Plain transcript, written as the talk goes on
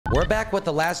We're back with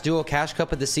the last duo cash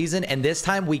cup of the season, and this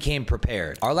time we came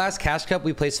prepared. Our last cash cup,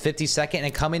 we placed 52nd,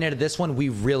 and coming into this one, we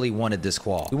really wanted this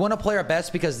qual. We want to play our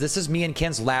best because this is me and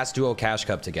Ken's last duo cash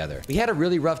cup together. We had a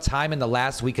really rough time in the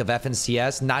last week of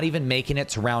FNCS, not even making it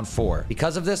to round 4.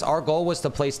 Because of this, our goal was to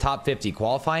place top 50,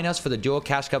 qualifying us for the duo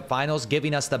cash cup finals,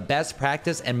 giving us the best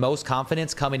practice and most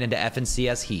confidence coming into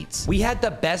FNCS heats. We had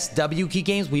the best W key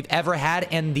games we've ever had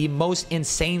and the most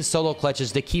insane solo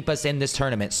clutches to keep us in this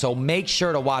tournament, so make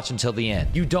sure to watch until the end.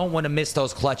 You don't want to miss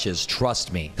those clutches,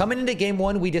 trust me. Coming into game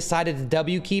 1, we decided to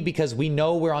W key because we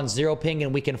know we're on 0 ping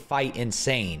and we can fight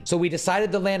insane. So we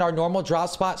decided to land our normal drop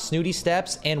spot, Snooty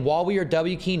Steps, and while we were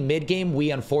W keying mid game,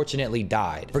 we unfortunately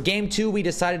died. For game 2, we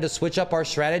decided to switch up our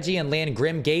strategy and land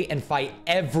Grim Gate and fight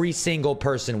every single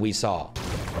person we saw.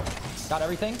 Got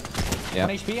everything? Yep.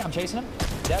 1 HP, I'm chasing him.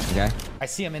 Dead. Okay. I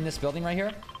see him in this building right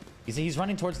here. He's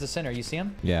running towards the center. You see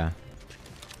him? Yeah.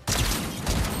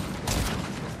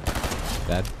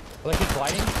 Dead. Look, he's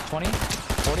gliding. 20,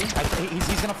 40.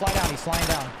 He's gonna fly down. He's flying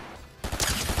down.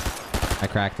 I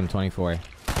cracked him. 24.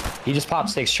 He just popped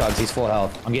 6 chugs. He's full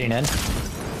health. I'm getting in.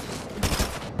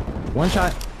 One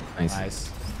shot. Nice.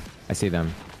 Nice. I see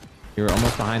them. You're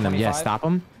almost behind them. 25. Yeah, stop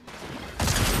him.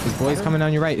 His boy's coming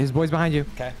on your right. His boy's behind you.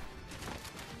 Okay.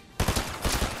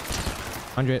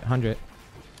 100.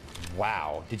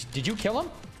 Wow. Did you kill him?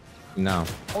 No.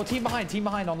 Oh, team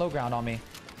behind on low ground on me.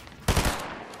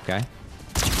 Okay.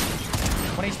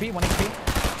 1 HP, 1 HP.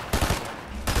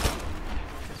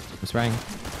 I'm spraying.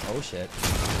 Oh shit.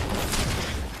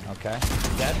 Okay.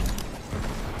 Dead.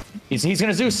 He's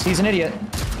gonna Zeus. He's an idiot.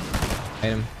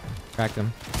 Hit him. Cracked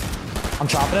him. I'm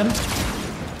chopping him.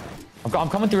 I'm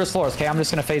coming through his floors. Okay, I'm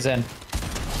just gonna phase in.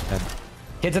 Dead.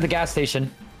 Kids at the gas station.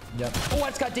 Yep. Oh,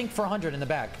 it's got dinked for 100 in the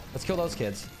back. Let's kill those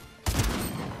kids.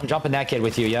 I'm jumping that kid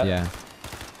with you. Yep. Yeah.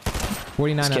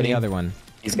 49 on the other one.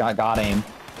 He's got aim.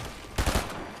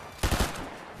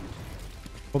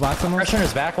 Full box almost. Pressure in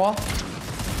his back wall.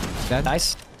 Dead.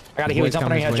 Nice. I gotta heal. He's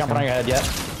jumping on your head. Jumping on your head. Yep.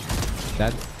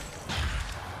 Dead.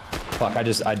 Fuck.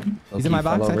 He's in my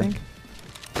box, I think.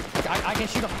 I can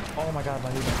shoot him. Oh my god,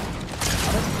 my dude.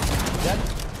 Dead.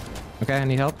 Okay, I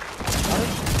need help.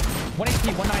 1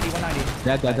 HP, 190.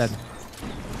 Dead. Nice. Dead.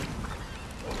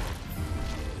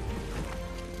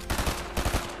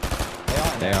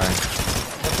 They are.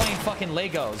 They're playing fucking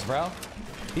Legos, bro.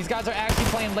 These guys are actually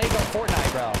playing Lego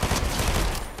Fortnite, bro.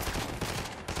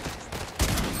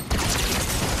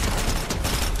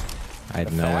 I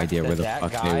had no idea where the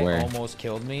fuck they were. That guy almost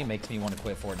killed me. Makes me want to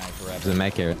quit Fortnite forever. There's a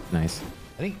mech here. Nice.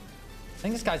 I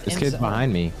think this guy's This kid's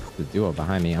behind me. The duo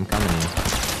behind me. I'm coming here.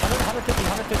 150.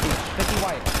 50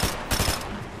 white.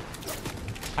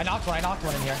 I knocked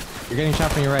one in here. You're getting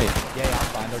shot from your right. Yeah, I'm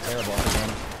fine. They're terrible at the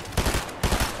game.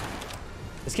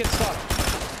 This kid's stuck.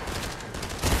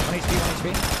 1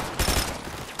 HP.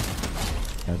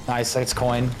 Good. Nice. It's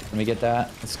coin. Let me get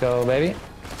that. Let's go, baby.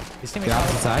 He's Get off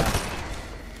the side.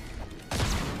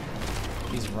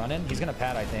 He's running. He's gonna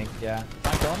pad, I think. Yeah.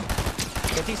 Try and kill him.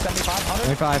 50, 75, 100.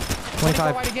 25.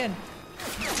 25. White again.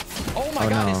 Oh my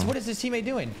god. No. What is his teammate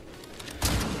doing?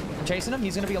 I'm chasing him.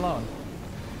 He's gonna be alone.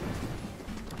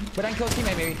 But I can kill his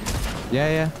teammate, maybe.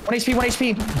 Yeah. 1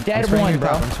 HP. Dead one, bro.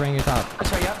 I'm spraying your top.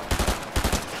 That's right, yep.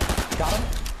 Got him.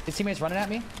 His teammate's running at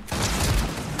me.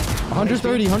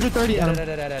 130.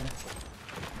 Dead.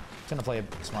 He's gonna play a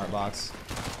smart box.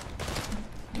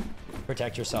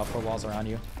 Protect yourself. Put walls around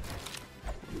you.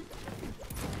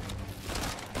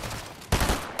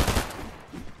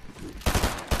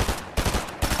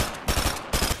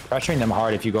 Pressuring them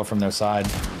hard if you go from their side.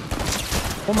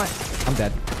 Oh my. I'm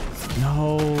dead.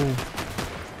 No.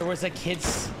 There was a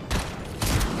kid's...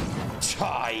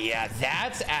 Oh, yeah.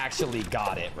 That's actually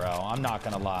got it, bro. I'm not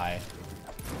gonna lie.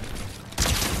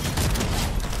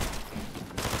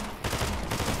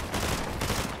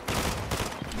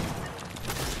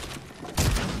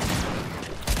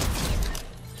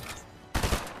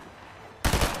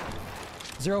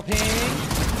 Zero ping.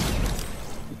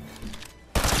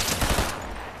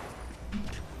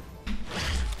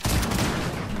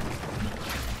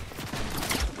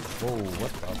 Whoa,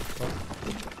 what the fuck?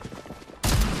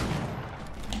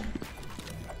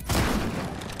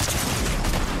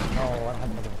 Oh, I don't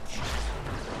have another.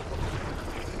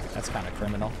 That's kind of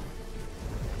criminal.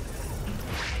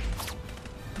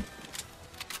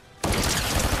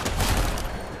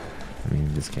 I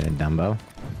mean, this kid a Dumbo.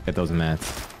 Get those mats.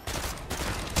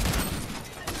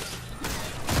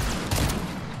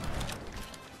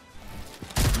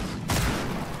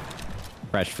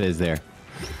 Fresh fizz there.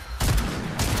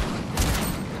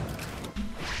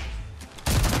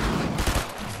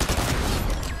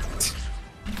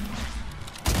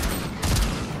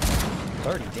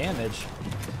 damage.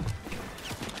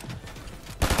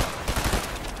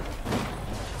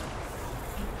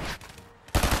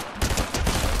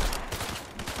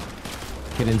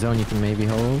 Get in zone, you can maybe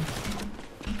hold.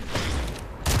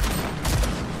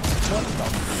 What the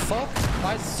fuck?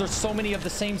 Why is there so many of the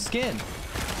same skin?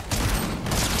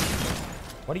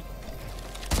 What do you...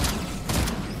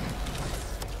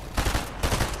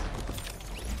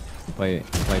 Play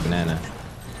banana.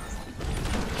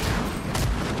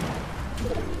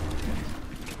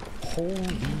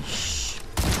 Holy sh...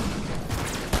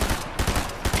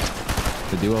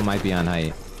 The duo might be on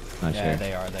height. Not Yeah, sure.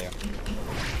 they are.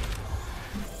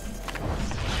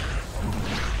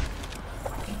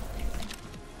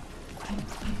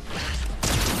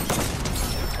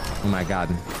 Oh my god.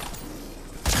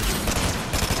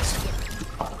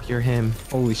 Oh, you're him.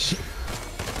 Holy shit.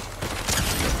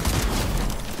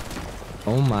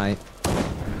 Oh my. You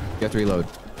have to reload.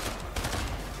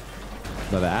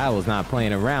 But the owl's not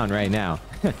playing around right now.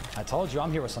 I told you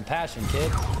I'm here with some passion,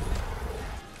 kid.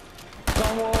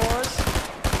 Zone Wars!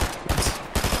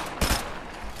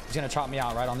 He's gonna chop me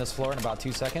out right on this floor in about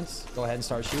 2 seconds. Go ahead and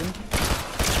start shooting.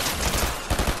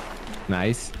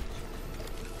 Nice.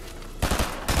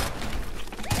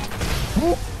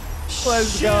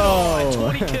 Let's go!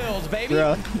 20 kills, baby!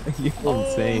 Bro, you're oh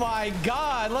insane. my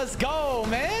god, let's go,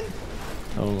 man!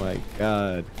 Oh my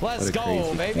god. Let's What a go,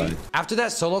 crazy baby. clutch. After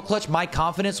that solo clutch, my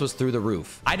confidence was through the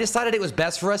roof. I decided it was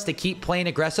best for us to keep playing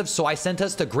aggressive, so I sent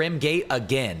us to Grim Gate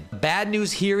again. Bad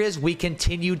news here is we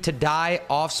continued to die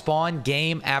off spawn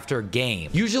game after game.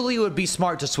 Usually it would be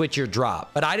smart to switch your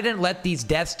drop, but I didn't let these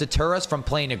deaths deter us from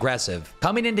playing aggressive.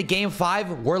 Coming into game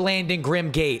 5, we're landing Grim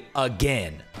Gate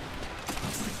again.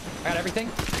 I got everything.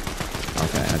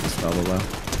 Okay, I just fell below.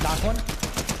 Knocked one.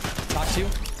 Knocked two.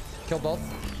 Killed both.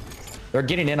 They're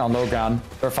getting in on low ground.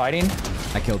 They're fighting.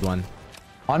 I killed one.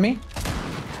 On me.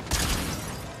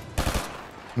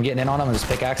 I'm getting in on him and just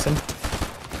pickaxing.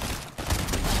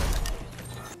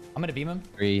 I'm gonna beam him.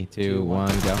 3, 2, 1,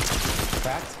 go.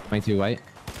 Cracked. 22 white.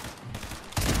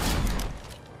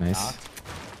 Nice. Knocked.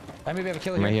 I maybe have a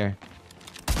kill I'm here. right here.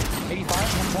 85,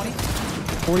 120.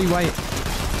 40 white.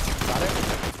 Got it.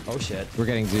 Oh shit. We're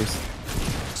getting Zeus.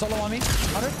 Solo on me.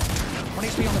 100. 1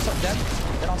 HP on the sub. Dead.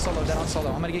 Dead on solo. Dead on solo.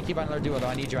 I'm gonna get keep on another duo though.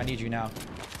 I need you. I need you now.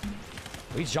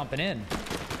 Oh, he's jumping in.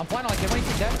 I'm flying on like 1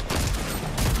 HP dead.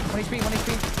 1 HP. 1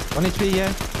 HP. 1 HP,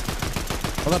 yeah.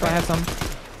 Hold up, I have some.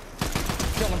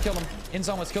 Kill him. Kill him. In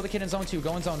zone. Let's kill the kid in zone 2.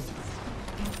 Go in zone.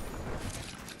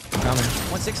 I'm coming.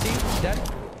 160. Dead.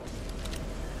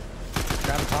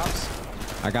 Grab the tops.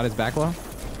 I got his back low.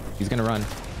 He's gonna run.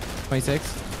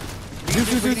 26. Zeus,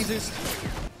 Zeus.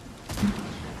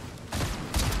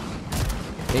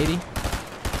 80.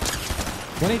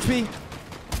 1 HP.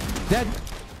 Dead.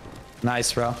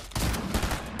 Nice, bro.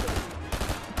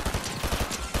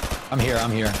 I'm here. 1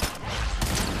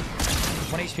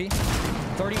 HP.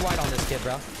 30 white on this kid,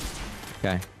 bro.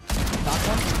 Okay. Knock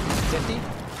one. 50.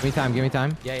 Give me time, give me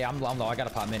time. Yeah, I'm low. I gotta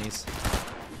pop minis.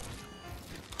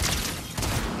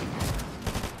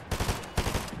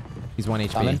 He's 1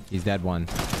 HP. Coming. He's dead 1.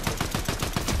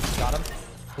 Got him.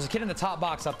 There's a kid in the top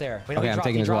box up there. Wait, no, Okay, I'm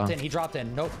taking he as dropped well. in. He dropped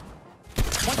in. Nope.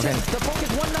 110. Okay. The focus.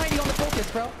 190 on the focus,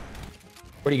 bro.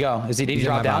 Where'd he go? Did he He's in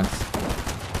drop my down?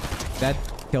 box. Dead.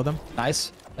 Killed him.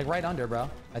 Nice. Like right under, bro.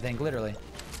 I think, literally.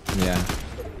 Yeah.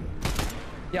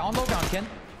 Yeah, on low ground, Ken.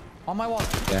 On my wall.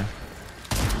 Yeah.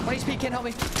 1 HP, Ken, help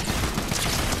me.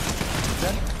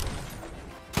 Dead.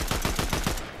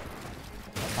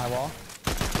 My wall.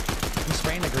 I'm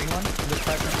spraying the green one. I'm just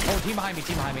pressing. Oh, team behind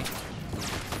me.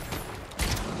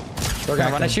 They're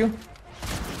gonna run at you.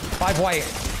 5 white.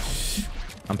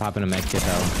 I'm popping a med kit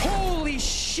though. Holy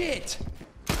shit!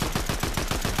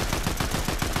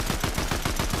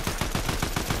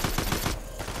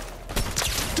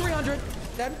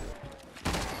 Dead.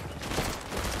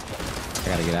 I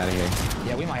gotta get out of here.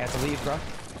 Yeah, we might have to leave, bro.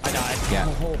 I died. Yeah.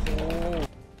 Oh.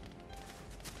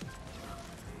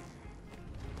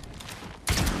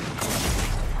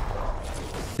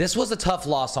 This was a tough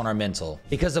loss on our mental,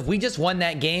 because if we just won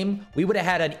that game, we would have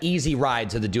had an easy ride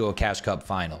to the Duo Cash Cup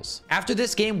finals. After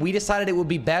this game, we decided it would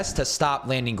be best to stop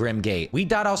landing Grim Gate. We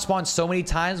died off spawn so many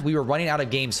times, we were running out of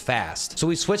games fast. So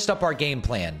we switched up our game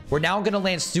plan. We're now gonna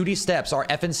land Snooty Steps, our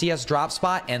FNCS drop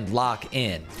spot, and lock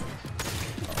in.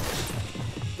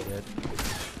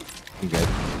 I'm good.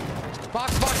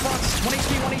 Box. 1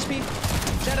 HP.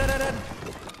 Dead.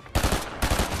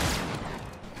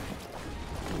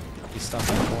 He's stuck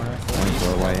in the corner.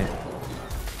 24 white.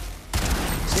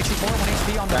 64, 1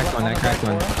 HP on the Cracked one, on the cracked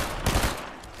one.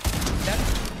 Dead.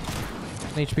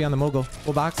 1 HP on the mogul.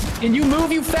 Full box. Can you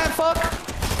move, you fat fuck?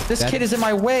 This kid is in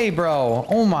my way, bro.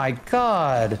 Oh my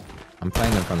god. I'm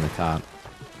playing them from the top.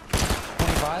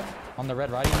 25 on the Red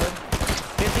Riding Hood.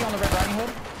 50 on the Red Riding Hood.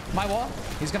 My wall.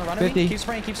 He's gonna run at 50. me. Keep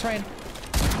spraying, keep spraying.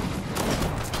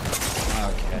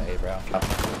 Okay, bro.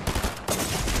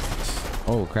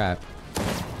 Oh, crap.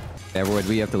 Everwood,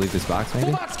 we have to leave this box, maybe?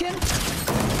 Full box, kid.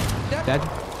 Dead?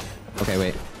 Okay,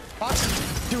 wait.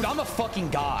 Box. Dude, I'm a fucking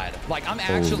god. Like, I'm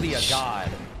actually a god.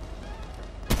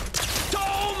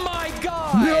 Oh my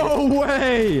god! No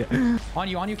way! On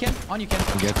you, Ken. On you, Ken.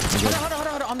 I'm good. I'm good. Hold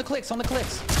on. On the clicks, on the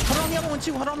clicks. Hold on the other one,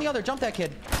 too. Hold on the other. Jump that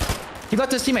kid. He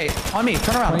left his teammate. On me.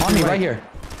 Turn around. On me, right here.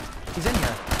 He's in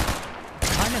here.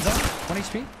 Diamond's up. 1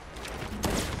 HP.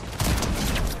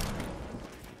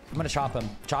 I'm gonna chop him.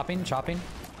 Chopping.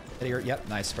 Yep,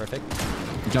 nice. Perfect.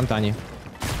 He jumped on you.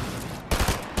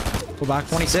 Full box.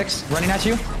 26. Running at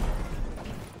you.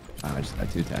 Oh, I just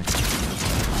got 2 attacks.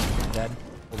 Dead.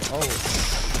 Oh.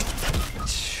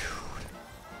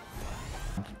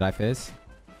 Did I fizz?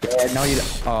 Yeah, no, you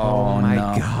don't. Oh, my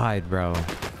no. god, bro.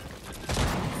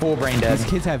 Full brain dead. These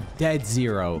kids have dead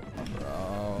 0.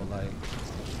 Bro, like,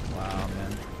 wow,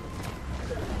 man.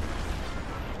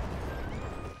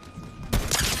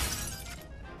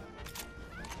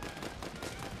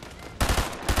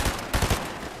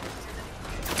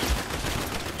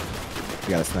 You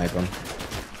gotta snipe them.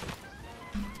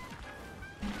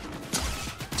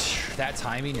 That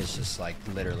timing is just like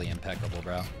literally impeccable,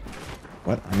 bro.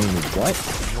 What? I mean, what?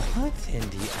 What in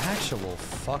the actual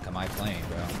fuck am I playing,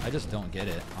 bro? I just don't get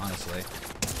it, honestly.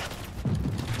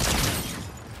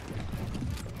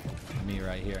 Me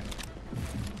right here.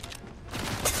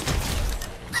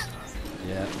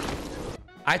 Yeah.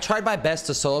 I tried my best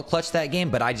to solo clutch that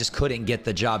game, but I just couldn't get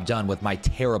the job done with my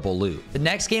terrible loot. The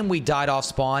next game we died off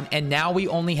spawn, and now we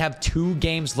only have 2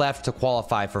 games left to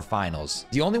qualify for finals.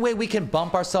 The only way we can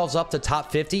bump ourselves up to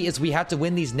top 50 is we have to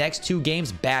win these next 2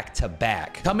 games back to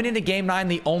back. Coming into game 9,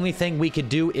 the only thing we could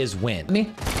do is win.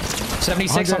 Me?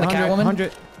 76 on the Catwoman?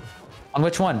 100. On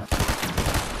which one?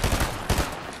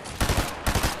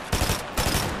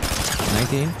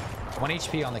 19. 1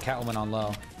 HP on the Catwoman on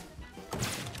low.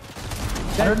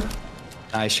 100.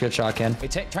 Nice, good shot, Ken.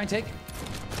 Wait, try and take. To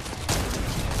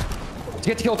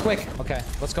get the kill quick. Okay,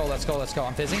 let's go.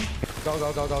 I'm fizzing. Go.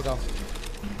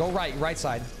 Go right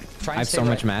side. Try and I have stay so right.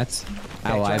 much mats.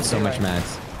 Okay, Oh, I try have and so stay much right.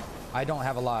 mats. I don't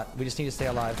have a lot. We just need to stay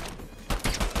alive.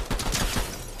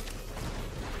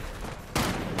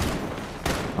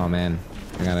 Oh man,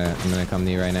 I'm gonna come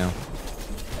to you right now.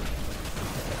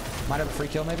 Might have a free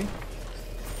kill, maybe.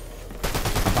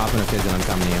 I'm popping a fizz and I'm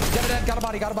coming to you. Dead. Got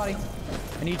a body.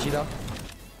 I need you though.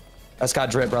 That's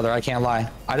got drip, brother. I can't lie.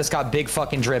 I just got big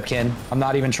fucking drip, Ken. I'm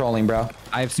not even trolling, bro.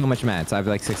 I have so much mats. I have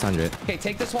like 600. Okay,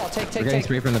 take this wall. Take. We're getting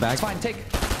sprayed from the back. It's fine. Take.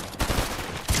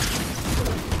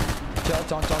 Chill.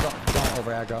 Don't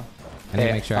over aggro. I need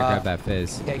to make sure I grab that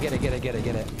fizz. Okay, get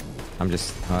it. I'm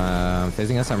just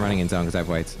fizzing us. I'm running in zone because I have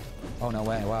whites. Oh, no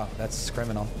way. Wow, that's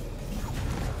criminal.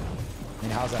 I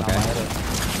mean, how's that Okay. on my head?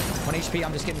 1 HP.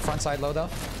 I'm just getting front side low, though.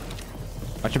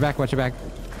 Watch your back.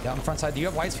 Yeah, I'm front side. Do you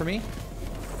have whites for me?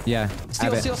 Yeah.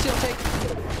 Steal, take.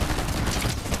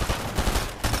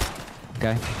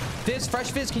 Okay. Fizz, fresh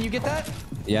fizz. Can you get that?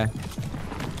 Yeah.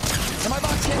 In my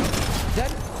box, Ken.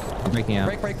 Dead. I'm breaking out.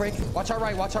 Break. Watch our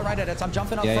right, Edits. I'm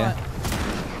jumping up front.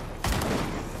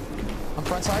 I'm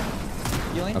front side.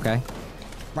 Healing. Okay.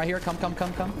 Right here. Come. I'm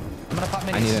gonna pop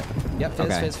minis. I need it. Yep, fizz,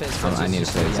 Okay. fizz. I need a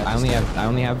Just- fizz. yeah, I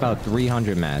only have about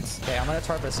 300 mats. Okay, I'm gonna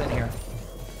tarp us in here.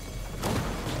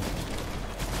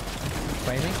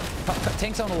 Spray me.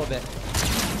 Tank zone a little bit.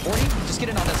 40. Just get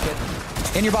in on this kid.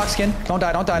 In your box, Skin. Don't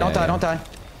die. Don't die.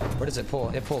 Where does it pull?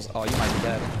 It pulls. Oh, you might be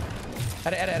dead.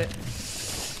 At it.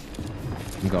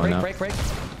 I'm going up. Break.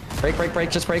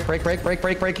 Just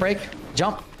break.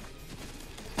 Jump.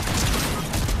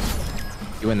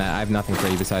 You win that. I have nothing for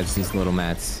you besides these little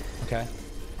mats. Okay.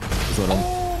 These little.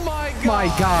 Oh my god. My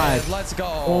god. Let's go.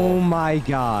 Oh my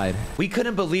god. We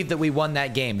couldn't believe that we won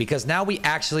that game because now we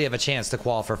actually have a chance to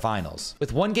qualify for finals.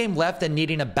 With 1 game left and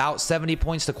needing about 70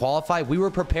 points to qualify, we were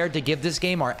prepared to give this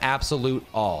game our absolute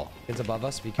all. Kids above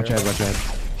us. Be careful. Watch out.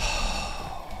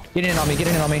 Get in on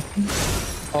me.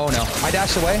 Oh no. I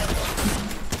dashed away.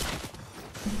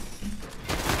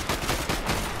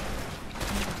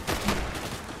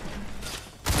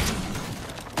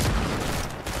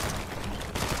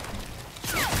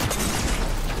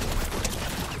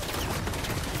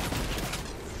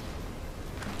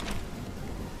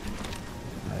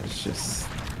 It's just.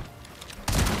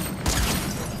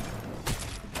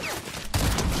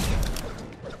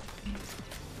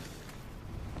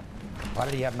 Why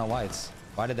did he have no whites?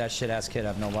 Why did that shit ass kid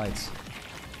have no whites?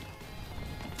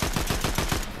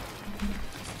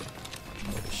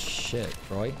 shit,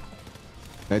 Roy.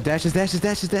 Dashes.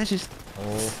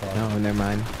 Oh, fuck. No, never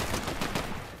mind.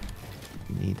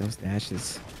 You need those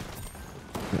dashes.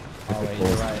 Oh, wait, you're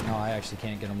right. No, I actually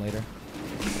can't get him later.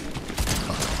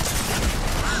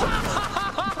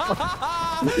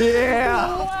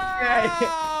 Yeah.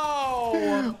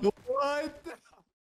 Wow! What?